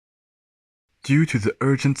Due to the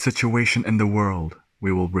urgent situation in the world, we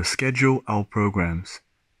will reschedule our programs.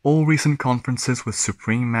 All recent conferences with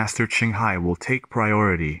Supreme Master Ching Hai will take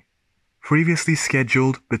priority. Previously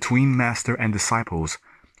scheduled Between Master and Disciples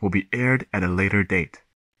will be aired at a later date.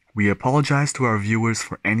 We apologize to our viewers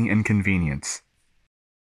for any inconvenience.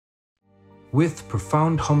 With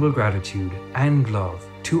profound humble gratitude and love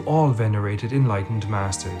to all venerated enlightened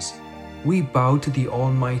masters, we bow to the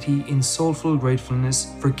Almighty in soulful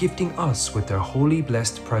gratefulness for gifting us with their holy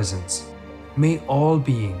blessed presence. May all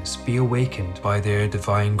beings be awakened by their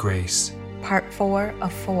divine grace. Part 4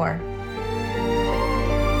 of 4.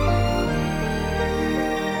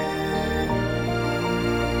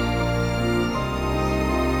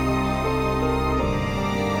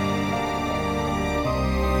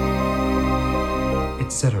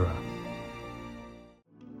 Etc.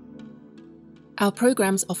 Our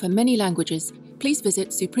programs offer many languages. Please visit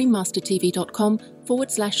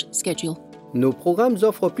suprememastertv.com/schedule. Nos programmes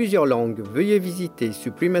offrent plusieurs langues. Veuillez visiter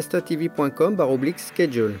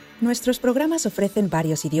suprememastertv.com/schedule. Nuestros programas ofrecen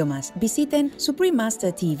varios idiomas. Visiten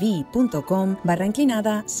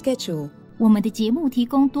suprememastertv.com/schedule。我们的节目提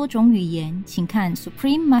供多种语言，请看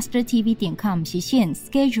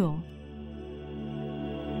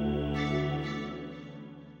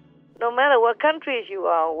suprememastertv.com/schedule。No matter what countries you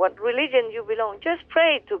are, what religion you belong, just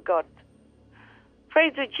pray to God. Pray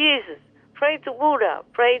to Jesus. Pray to Buddha.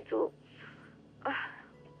 Pray to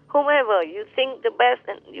whomever you think the best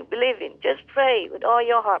and you believe in. Just pray with all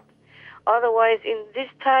your heart. Otherwise, in this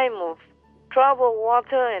time of trouble,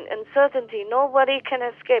 water, and uncertainty, nobody can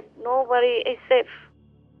escape. Nobody is safe.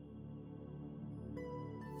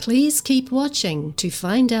 Please keep watching to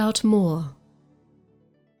find out more.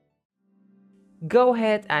 Go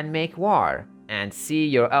ahead and make war and see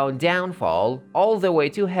your own downfall all the way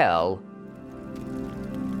to hell.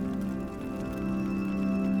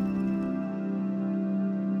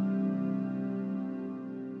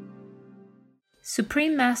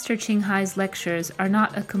 Supreme Master Ching Hai's lectures are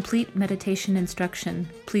not a complete meditation instruction.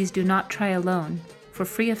 Please do not try alone. For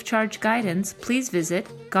free of charge guidance, please visit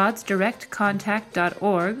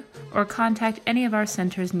godsdirectcontact.org or contact any of our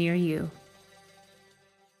centers near you.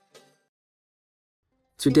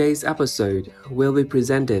 Today's episode will be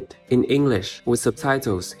presented in English with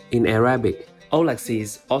subtitles in Arabic. All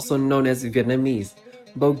lexemes, also known as Vietnamese,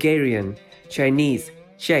 Bulgarian, Chinese,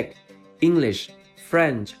 Czech, English,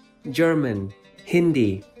 French, German,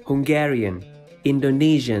 Hindi, Hungarian,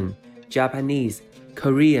 Indonesian, Japanese,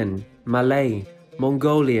 Korean, Malay,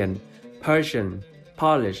 Mongolian, Persian,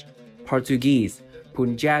 Polish, Portuguese,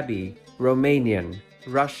 Punjabi, Romanian,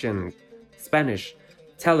 Russian, Spanish,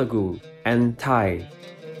 Telugu, and Thai.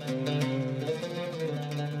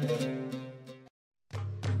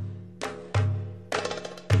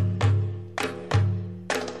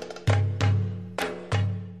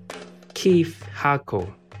 Kif Hako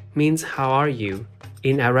means how are you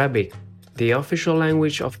in Arabic, the official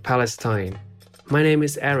language of Palestine. My name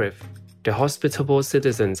is Arif. The hospitable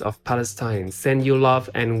citizens of Palestine send you love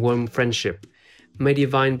and warm friendship. May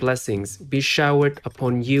divine blessings be showered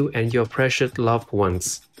upon you and your precious loved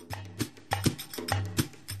ones.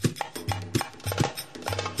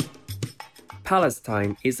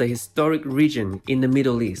 Palestine is a historic region in the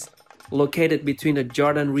Middle East, located between the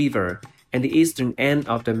Jordan River and the eastern end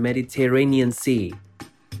of the Mediterranean Sea.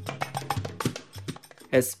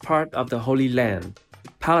 As part of the Holy Land,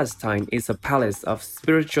 Palestine is a place of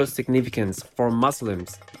spiritual significance for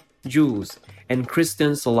Muslims, Jews, and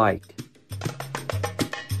Christians alike.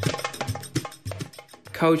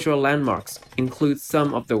 Cultural landmarks include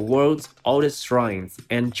some of the world's oldest shrines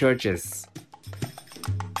and churches.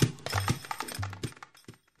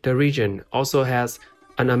 The region also has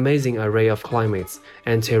an amazing array of climates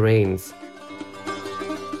and terrains.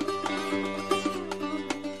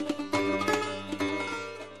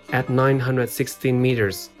 At 916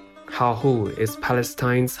 meters, Hahu is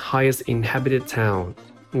Palestine's highest inhabited town,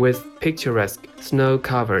 with picturesque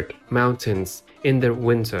snow-covered mountains in the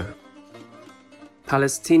winter.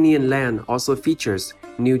 Palestinian land also features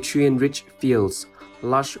nutrient-rich fields,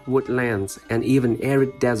 lush woodlands, and even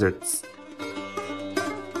arid deserts.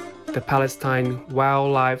 The Palestine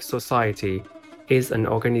Wildlife Society is an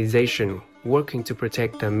organization working to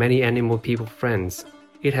protect the many animal people friends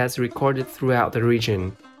it has recorded throughout the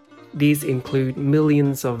region. These include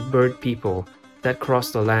millions of bird people that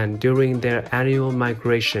cross the land during their annual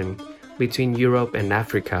migration between Europe and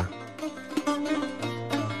Africa.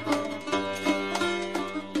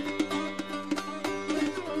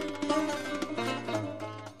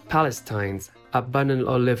 Palestine's abundant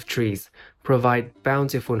olive trees provide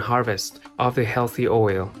bountiful harvest of the healthy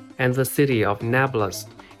oil, and the city of Nablus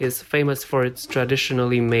is famous for its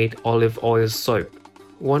traditionally made olive oil soap.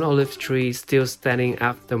 One olive tree still standing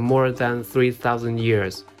after more than 3,000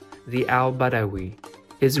 years, the Al-Badawi,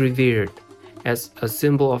 is revered as a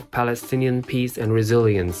symbol of Palestinian peace and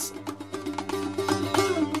resilience.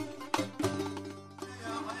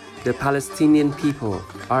 The Palestinian people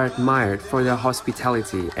are admired for their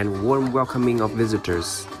hospitality and warm welcoming of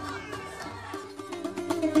visitors.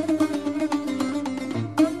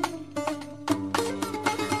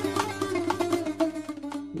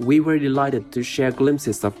 We were delighted to share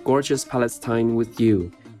glimpses of gorgeous Palestine with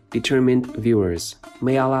you, determined viewers.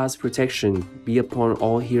 May Allah's protection be upon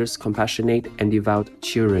all His compassionate and devout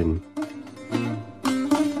children.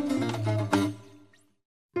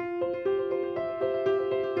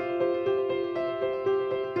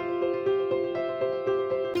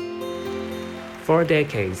 For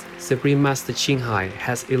decades, Supreme Master Ching Hai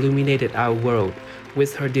has illuminated our world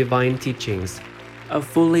with her divine teachings. A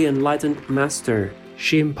fully enlightened master,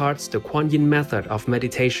 she imparts the Kuan Yin method of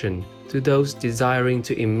meditation to those desiring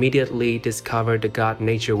to immediately discover the God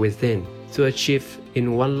nature within, to achieve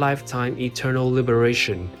in one lifetime eternal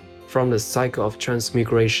liberation from the cycle of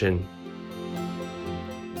transmigration.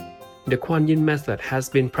 The Kuan Yin method has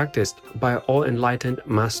been practiced by all enlightened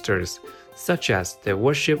masters, such as the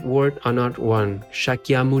worship Word Honored One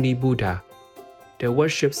Shakyamuni Buddha, the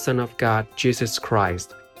worship Son of God Jesus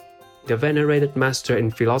Christ, the venerated master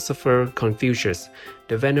and philosopher Confucius,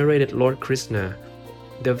 the venerated Lord Krishna,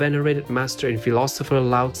 the venerated master and philosopher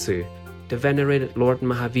Lao Tzu, the venerated Lord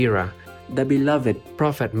Mahavira, the beloved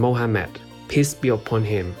Prophet Muhammad, peace be upon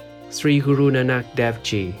him, Sri Guru Nanak Dev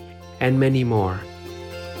Ji, and many more.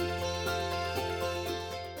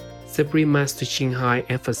 Supreme Master Ching Hai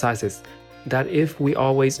emphasizes that if we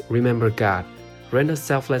always remember God, render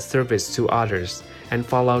selfless service to others, and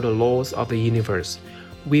follow the laws of the universe,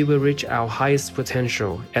 we will reach our highest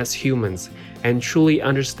potential as humans and truly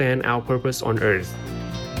understand our purpose on earth.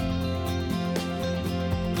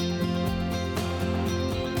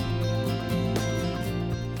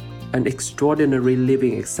 An extraordinary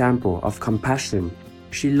living example of compassion,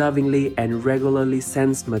 she lovingly and regularly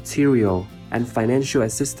sends material and financial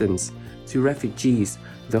assistance to refugees,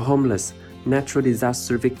 the homeless, natural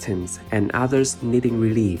disaster victims, and others needing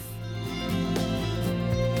relief.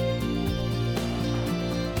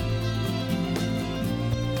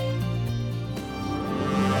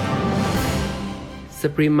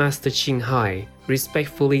 Supreme Master Ching Hai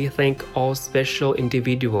respectfully thank all special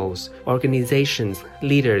individuals, organizations,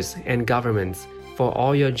 leaders, and governments for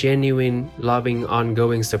all your genuine, loving,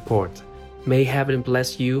 ongoing support. May heaven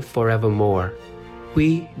bless you forevermore.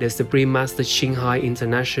 We, the Supreme Master Ching Hai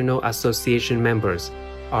International Association members,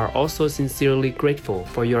 are also sincerely grateful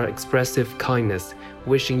for your expressive kindness,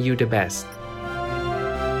 wishing you the best.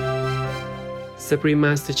 Supreme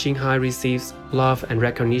Master Ching Hai receives love and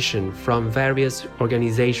recognition from various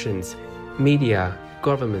organizations, media,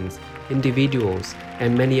 governments, individuals,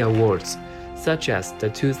 and many awards, such as the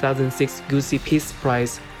 2006 Gusi Peace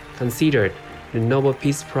Prize, considered the Nobel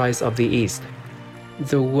Peace Prize of the East,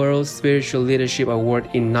 the World Spiritual Leadership Award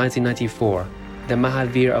in 1994, the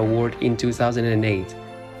Mahavir Award in 2008,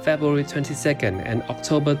 February 22nd and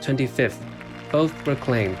October 25th, both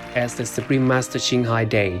proclaimed as the Supreme Master Ching Hai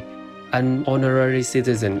Day, an honorary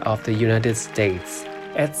citizen of the United States,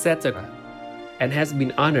 etc., and has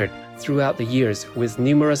been honored throughout the years with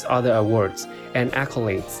numerous other awards and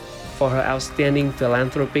accolades for her outstanding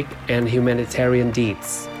philanthropic and humanitarian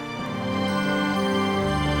deeds.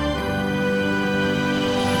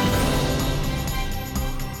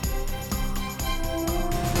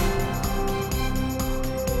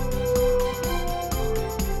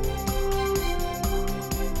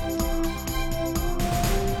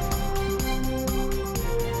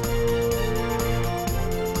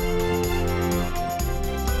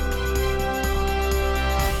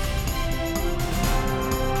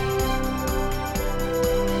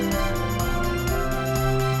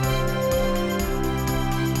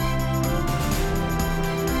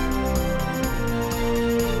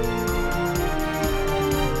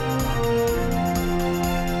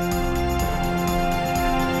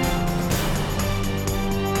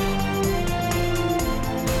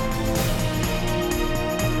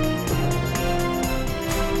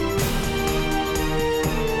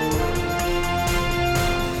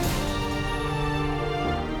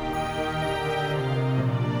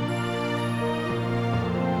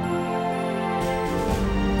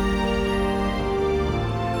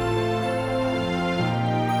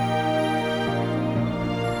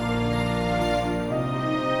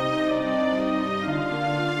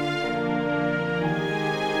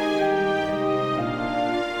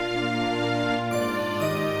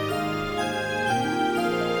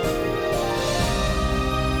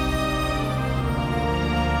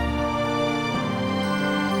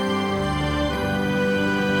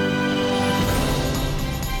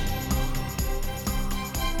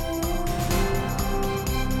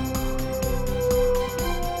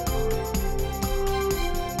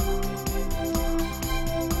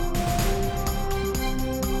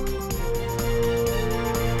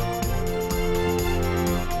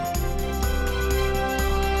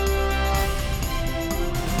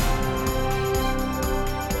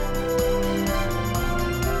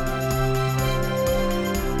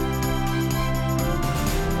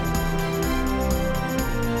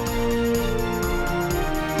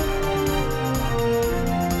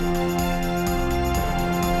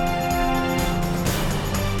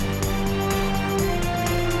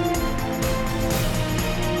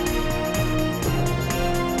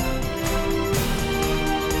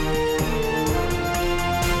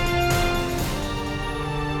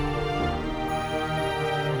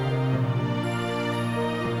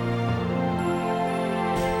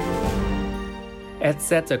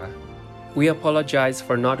 etc. We apologize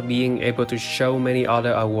for not being able to show many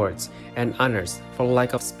other awards and honors for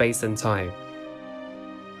lack of space and time.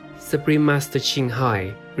 Supreme Master Ching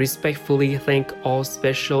Hai respectfully thank all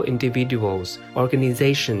special individuals,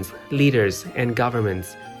 organizations, leaders, and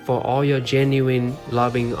governments for all your genuine,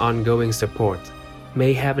 loving, ongoing support.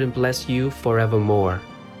 May heaven bless you forevermore.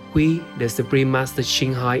 We, the Supreme Master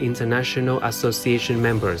Ching Hai International Association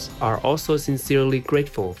members, are also sincerely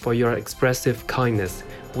grateful for your expressive kindness,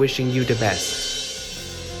 wishing you the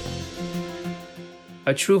best.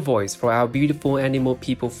 A true voice for our beautiful animal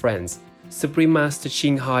people friends, Supreme Master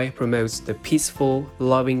Ching Hai promotes the peaceful,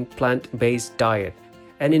 loving plant-based diet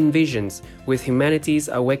and envisions, with humanity's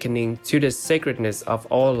awakening to the sacredness of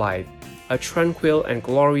all life, a tranquil and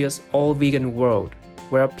glorious all-vegan world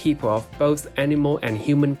where people of both animal and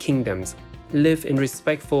human kingdoms live in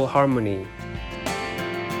respectful harmony.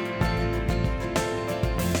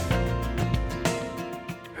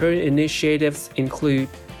 Her initiatives include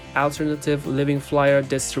alternative living flyer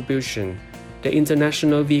distribution, the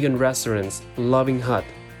international vegan restaurants Loving Hut,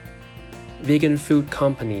 vegan food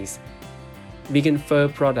companies, vegan fur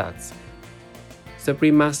products,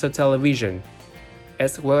 Supreme Master Television,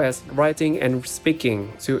 as well as writing and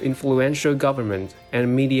speaking to influential government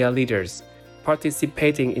and media leaders,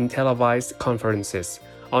 participating in televised conferences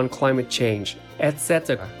on climate change,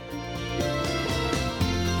 etc.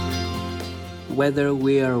 Whether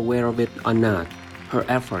we are aware of it or not, her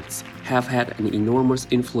efforts have had an enormous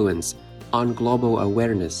influence on global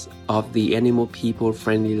awareness of the animal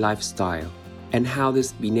people-friendly lifestyle and how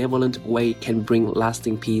this benevolent way can bring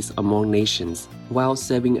lasting peace among nations while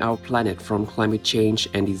saving our planet from climate change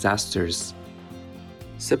and disasters.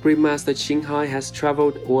 Supreme Master Ching Hai has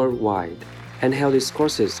traveled worldwide and held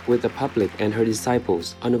discourses with the public and her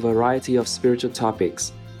disciples on a variety of spiritual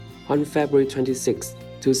topics. On February 26,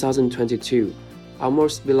 2022, our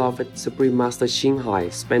most beloved Supreme Master Ching Hai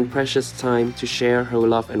spent precious time to share her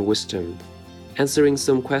love and wisdom, answering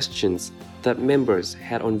some questions that members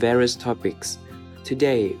had on various topics.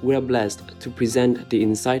 Today, we are blessed to present the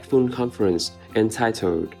insightful conference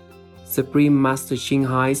entitled Supreme Master Ching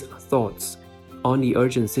Hai's Thoughts on the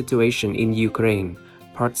Urgent Situation in Ukraine,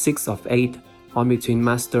 Part 6 of 8 on Between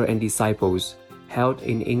Master and Disciples, held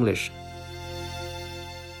in English.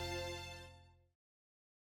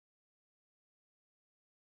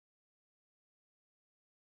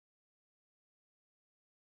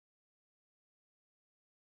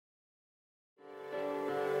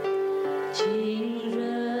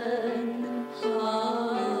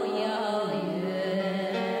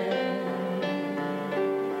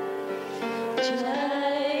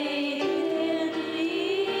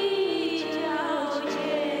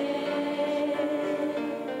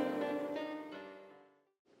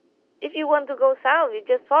 If you want to go south, you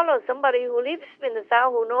just follow somebody who lives in the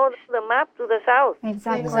south, who knows the map to the south.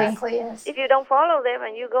 Exactly, yes. If you don't follow them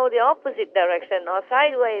and you go the opposite direction or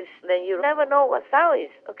sideways, then you never know what south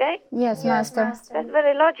is, okay? Yes, Master. That's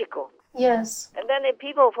very logical. Yes. And then the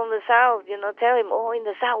people from the south, tell him, oh, in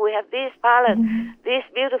the south we have this palace, this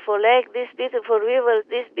beautiful lake, this beautiful river,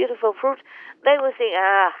 this beautiful fruit. They will think,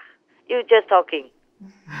 you're just talking.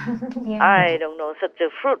 Yeah. I don't know such a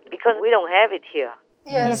fruit because we don't have it here.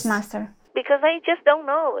 Yes, Master. Because they just don't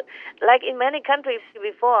know. Like in many countries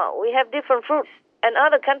before, we have different fruits, and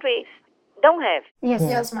other countries don't have. Yes,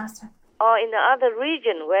 yes, Master. Or in the other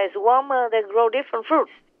region where it's warmer, they grow different fruits.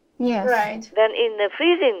 Yes. Right. Than in the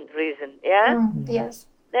freezing region, yeah? Yes.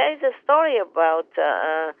 There is a story about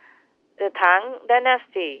the Tang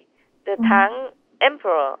dynasty. The Tang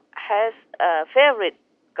emperor has a favorite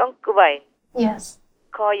concubine. Yes.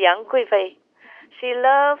 Called Yang Kuifei. She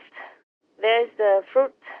loved. There's the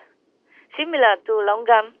fruit similar to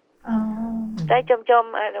longan. Tai chom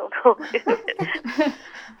chom, I don't know.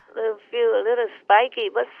 A little spiky,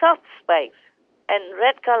 but soft spikes and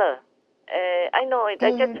red color. I know it.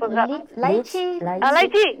 I just forgot. Lychee.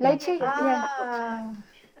 Lychee. Yeah.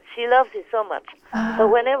 She loves it so much. So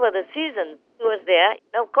whenever the season was there,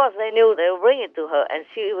 of course they knew they would bring it to her, and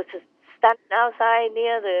she would just stand outside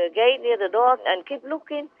near the gate, near the door, and keep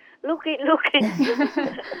looking to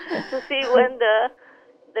see when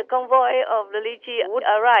the convoy of the lychee would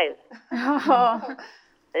arrive.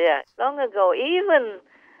 Yeah, long ago, even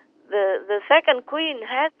the second queen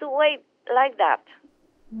had to wait like that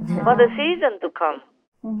for the season to come.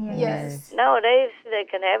 Yes. Nowadays, they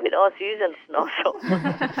can have it all seasons also.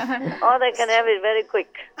 Or they can have it very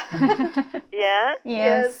quick. Yeah?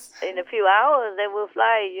 Yes. In a few hours, they will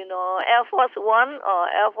fly, Air Force One or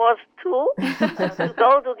Air Force Two to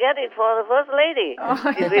go to get it for the First Lady.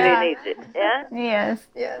 She really needs it. Yeah? Yes.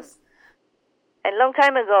 Yes. And long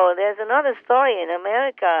time ago, there's another story in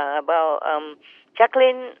America about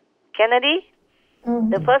Jacqueline Kennedy,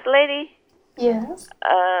 the first lady. Yes.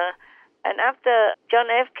 And after John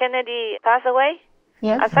F. Kennedy passed away,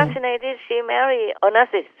 assassinated, she married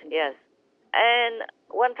Onassis, yes. And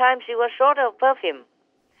one time she was short of perfume.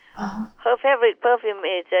 Her favorite perfume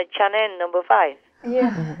is Chanel No. 5.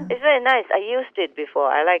 Yeah. It's very nice. I used it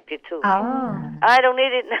before. I liked it too. Oh. I don't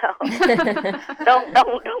need it now.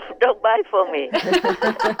 don't buy for me.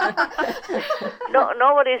 No,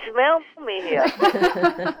 nobody smells me here.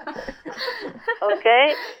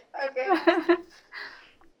 Okay? Okay.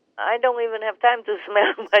 I don't even have time to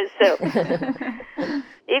smell myself.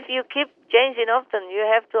 If you keep changing often, you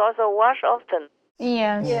have to also wash often.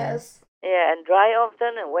 Yes. Yes. Yeah, and dry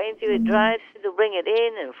often, and wait till it dries to bring it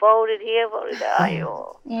in, and fold it here, fold it there.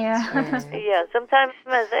 Yeah. Yeah, sometimes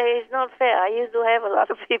I say it's not fair. I used to have a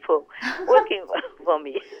lot of people working for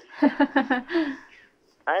me.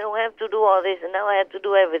 I don't have to do all this, and now I have to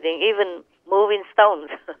do everything, even moving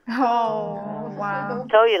stones. Oh, wow.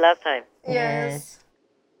 Told you last time. Yes.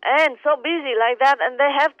 And so busy like that, and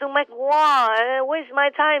they have to make war, and I waste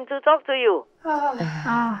my time to talk to you.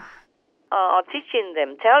 Or teaching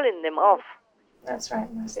them, telling them off. That's right,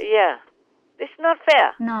 Master. Yeah. It's not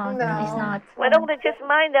fair. No, it's not. Why don't they just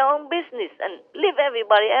mind their own business and leave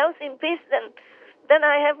everybody else in peace? Then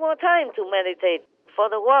I have more time to meditate for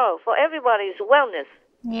the world, for everybody's wellness.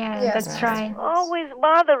 Yeah, yes, that's right. Always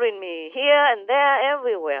bothering me here and there,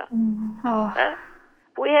 everywhere.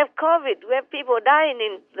 We have COVID. We have people dying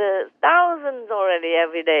in the thousands already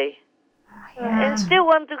every day. And still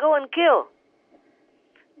want to go and kill.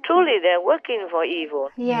 Truly, they're working for evil.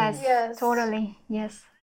 Yes, totally. Yes.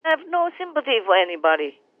 I have no sympathy for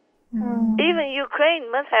anybody. Even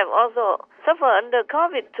Ukraine must have also suffered under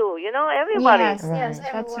COVID too. You know, everybody. Yes,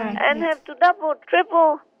 that's right. And have to double,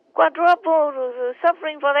 triple, quadruple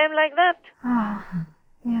suffering for them like that.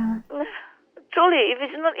 Yeah. Truly, if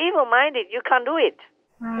it's not evil-minded, you can't do it.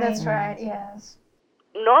 Right. That's right. Yes.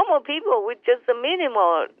 Normal people with just a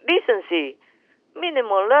minimal decency,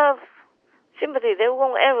 minimal love, sympathy, they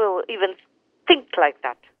won't ever even think like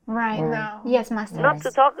that. Right. No. Yes, Master. Not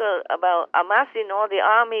to talk about amassing all the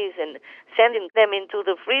armies and sending them into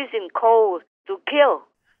the freezing cold to kill.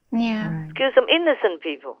 Yeah. Kill some innocent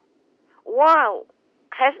people. War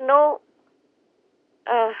has no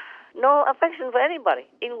affection for anybody.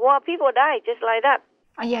 In war, people die just like that.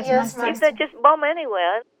 Yes, Master. If they just bomb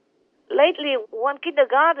anywhere, lately one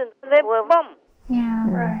kindergarten, they were bombed. Yeah.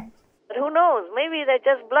 Right. But who knows? Maybe they're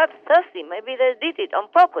just bloodthirsty. Maybe they did it on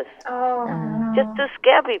purpose. Oh, just to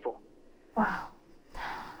scare people. Wow.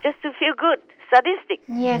 Just to feel good. Sadistic.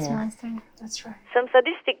 Yes, Master. That's right. Some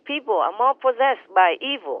sadistic people are more possessed by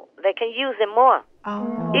evil. They can use them more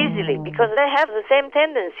easily because they have the same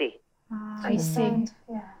tendency. I see.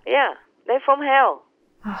 Yeah. They're from hell.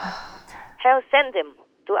 Hell sent them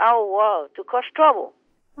to our world to cause trouble.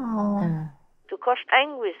 To cause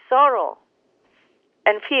anguish, sorrow,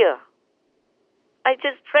 and fear. I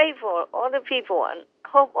just pray for all the people and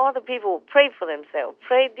hope all the people pray for themselves.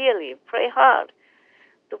 Pray dearly, pray hard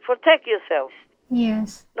to protect yourself.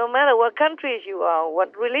 Yes. No matter what countries you are,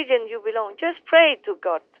 what religion you belong, just pray to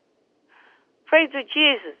God. Pray to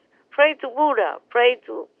Jesus. Pray to Buddha. Pray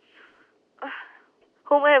to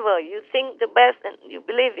whomever you think the best and you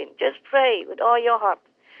believe in. Just pray with all your heart.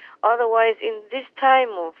 Otherwise, in this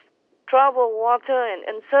time of trouble, water, and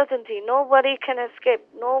uncertainty, nobody can escape.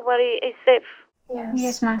 Nobody is safe.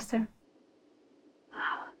 Yes, Master.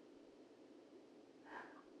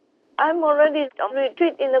 I'm already on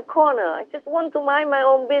retreat in the corner. I just want to mind my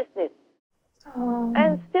own business.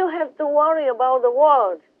 And still have to worry about the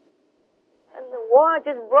world. And the war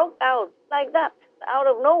just broke out like that, out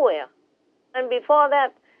of nowhere. And before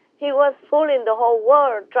that, he was fooling the whole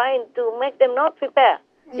world, trying to make them not prepare.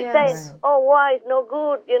 He says, war is no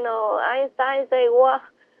good, you know. Einstein say war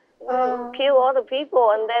will kill all the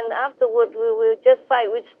people, and then afterwards we will just fight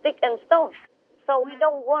with stick and stones. So we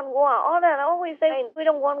don't want war. All that I always say, we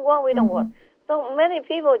don't want war, we don't want. So many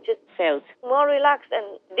people just felt more relaxed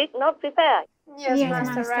and did not prepare. Yes,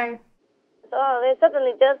 Master, right. So they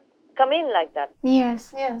suddenly just come in like that.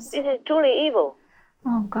 Yes. This is truly evil.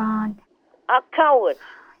 Oh, God. A coward.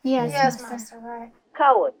 Yes, Master, right.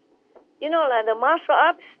 Coward. You know, like the martial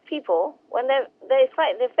arts people, when they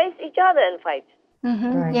fight, they face each other and fight.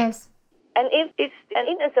 Right. Yes. And if it's an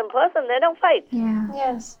innocent person, they don't fight. Yeah.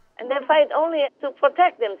 Yes. And they fight only to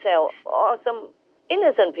protect themselves or some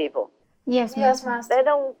innocent people. Yes, Master. They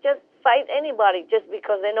don't just fight anybody just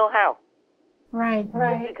because they know how. Right.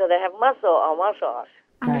 Because they have muscle or martial arts.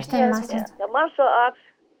 Understand, Master. The martial arts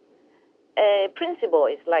principle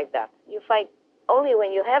is like that. You fight only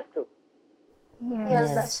when you have to.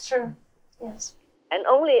 Yes. That's true. Yes. And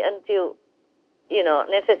only until,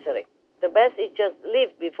 necessary. The best is just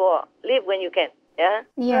leave when you can, yeah?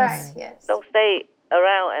 Yes. Right. Yes. Don't stay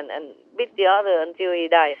around and beat the other until he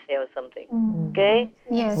dies or something, okay?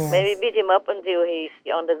 Yes. Maybe beat him up until he's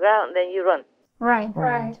on the ground, then you run. Right.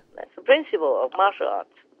 Right. That's the principle of martial arts.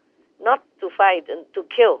 Not to fight and to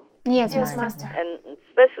kill, Yes, Yes, Master. Master. and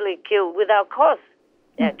especially kill without cause.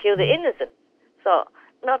 Yeah, kill the innocent. So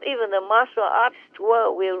not even the martial arts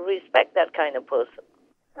world will respect that kind of person.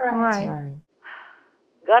 Right.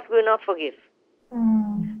 God will not forgive.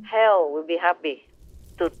 Mm. Hell will be happy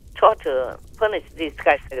to torture, punish these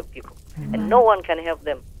kind of people. And no one can help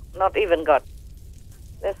them, not even God.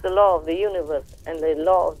 That's the law of the universe and the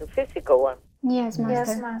law of the physical one. Yes, Master.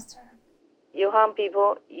 Yes, Master. You harm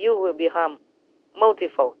people, you will be harmed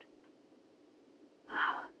multifold.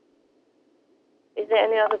 Is there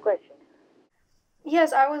any other question?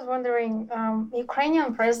 Yes, I was wondering,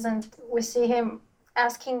 Ukrainian president, we see him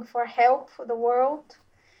asking for help for the world.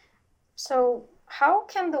 So how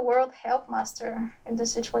can the world help, Master, in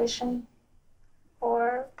this situation?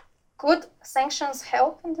 Or could sanctions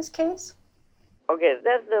help in this case? Okay,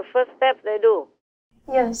 that's the first step they do.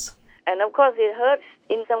 Yes. And of course it hurts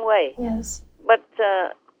in some way. Yes. But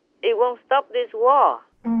it won't stop this war.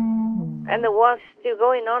 Mm. And the war's still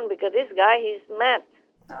going on because this guy, he's mad.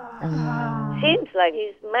 Seems like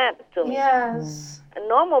he's mad to me. Yes. A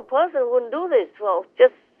normal person wouldn't do this for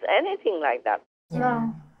just anything like that.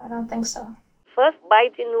 No, I don't think so. First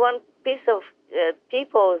bite in one piece of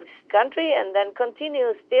people's country and then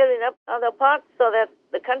continue steering up other parts so that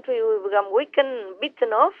the country will become weakened,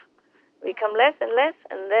 beaten off, become less and less,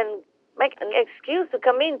 and then make an excuse to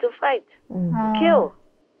come in to fight, to kill,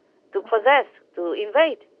 to possess, to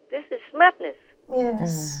invade. This is madness.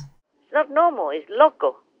 Yes. It's not normal, it's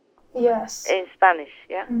loco Yes. in Spanish,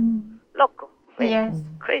 yeah? Loco. Yes.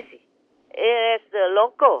 Crazy. Es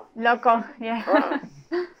loco. Loco. Yeah.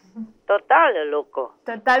 Total loco.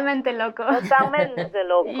 Totalmente loco. Totalmente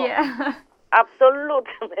loco. Yeah.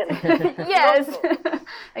 Absolutamente. Yes. Loco.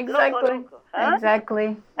 Exactly. Loco. Huh?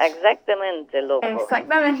 Exactly. Exactamente loco.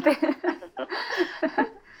 Exactamente.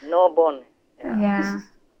 No bone. Yeah.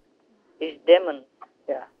 It's demon.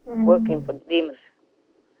 Yeah. Working for demons.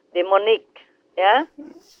 Demonic. Yeah?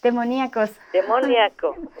 Demoníacos.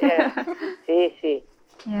 Demoníaco. Yeah. Sí, sí.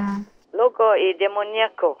 Yeah. Loco y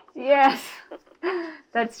demoníaco. Yes.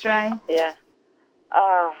 That's right. Yeah.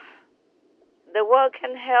 The world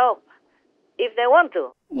can help if they want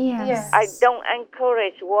to. Yes. I don't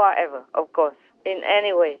encourage war ever, of course, in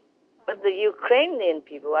any way. But the Ukrainian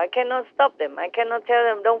people, I cannot stop them. I cannot tell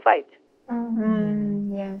them don't fight.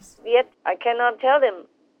 Yes. Yet I cannot tell them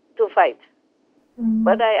to fight.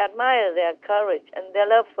 But I admire their courage and their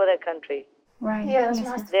love for their country. Right. Yes,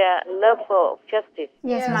 Master. Their love for justice.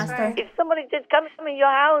 Yes, Master. Right. If somebody just comes in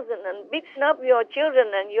your house and beats up your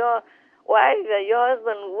children and your wife, your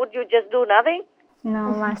husband, would you just do nothing?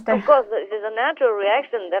 No, Master. Of course, it is a natural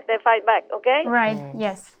reaction that they fight back, okay? Right.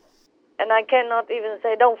 Yes. And I cannot even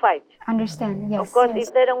say don't fight. Understand. Yes. Of course, Yes.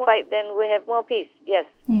 if they don't fight, then we have more peace, yes.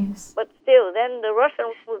 Yes. But still, then the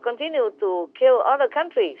Russians will continue to kill other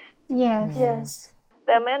countries. Yes. Yes.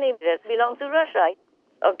 There are many that belong to Russia.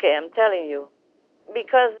 Okay, I'm telling you.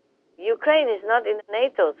 Because Ukraine is not in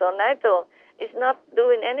NATO, so NATO is not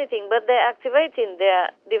doing anything, but they're activating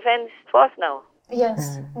their defense force now.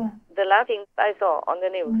 Yes. The last thing I saw on the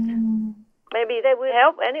news. Maybe they will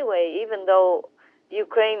help anyway, even though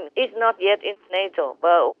Ukraine is not yet in NATO.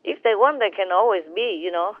 But if they want, they can always be,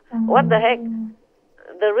 What the heck?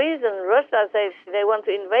 The reason Russia says they want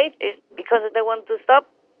to invade is because they want to stop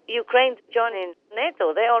Ukraine joining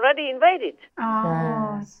NATO. They already invaded.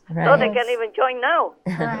 Oh. So they can even join now.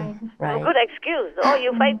 Right. A good excuse. Oh,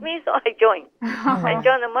 you fight me, so I join. I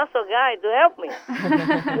join a muscle guy to help me.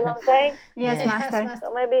 You know what I'm saying? Yes, Master.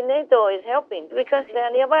 So maybe NATO is helping because they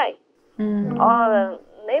are nearby. All the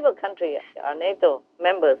neighbor countries are NATO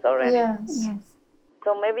members already. Yes. Yes.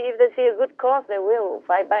 So maybe if they see a good cause, they will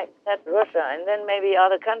fight back. That's Russia. And then maybe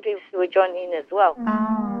other countries will join in as well.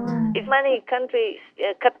 If many countries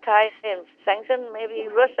cut ties and sanction, maybe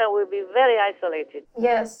Russia will be very isolated.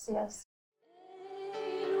 Yes. Yes.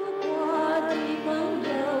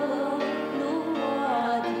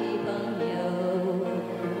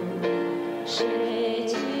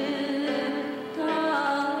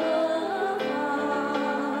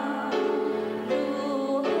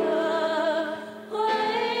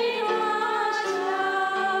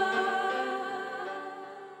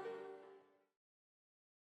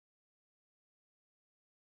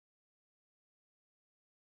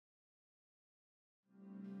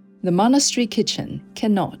 The monastery kitchen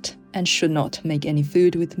cannot and should not make any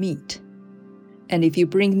food with meat. And if you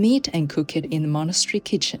bring meat and cook it in the monastery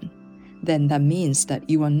kitchen, then that means that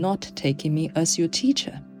you are not taking me as your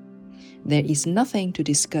teacher. There is nothing to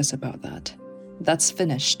discuss about that. That's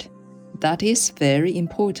finished. That is very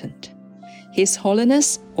important. His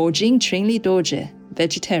Holiness Orjing Trinli Dorje,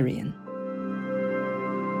 vegetarian.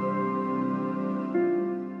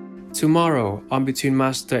 Tomorrow, on Between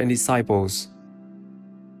Master and Disciples.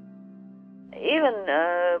 Even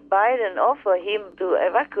Biden offered him to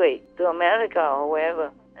evacuate to America or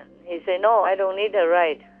wherever. And he said, no, I don't need a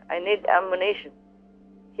right. I need ammunition.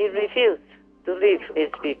 He refused to leave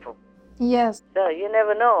his people. Yes. So you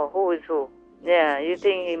never know who is who. Yeah, you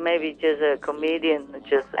think he may be just a comedian,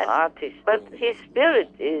 just an artist. But his spirit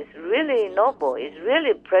is really noble. It's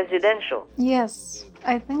really presidential. Yes,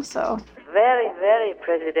 I think so. Very, very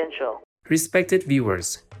presidential. Respected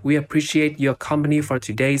viewers, we appreciate your company for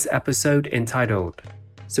today's episode entitled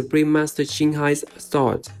Supreme Master Ching Hai's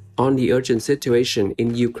Thoughts on the Urgent Situation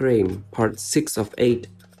in Ukraine, Part 6 of 8,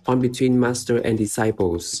 on Between Master and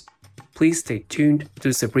Disciples. Please stay tuned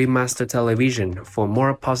to Supreme Master Television for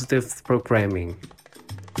more positive programming.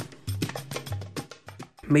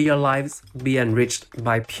 May your lives be enriched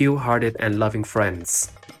by pure-hearted and loving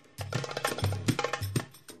friends.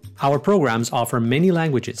 Our programs offer many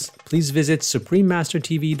languages. Please visit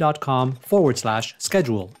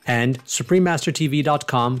suprememastertv.com/schedule and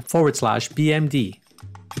suprememastertv.com/BMD.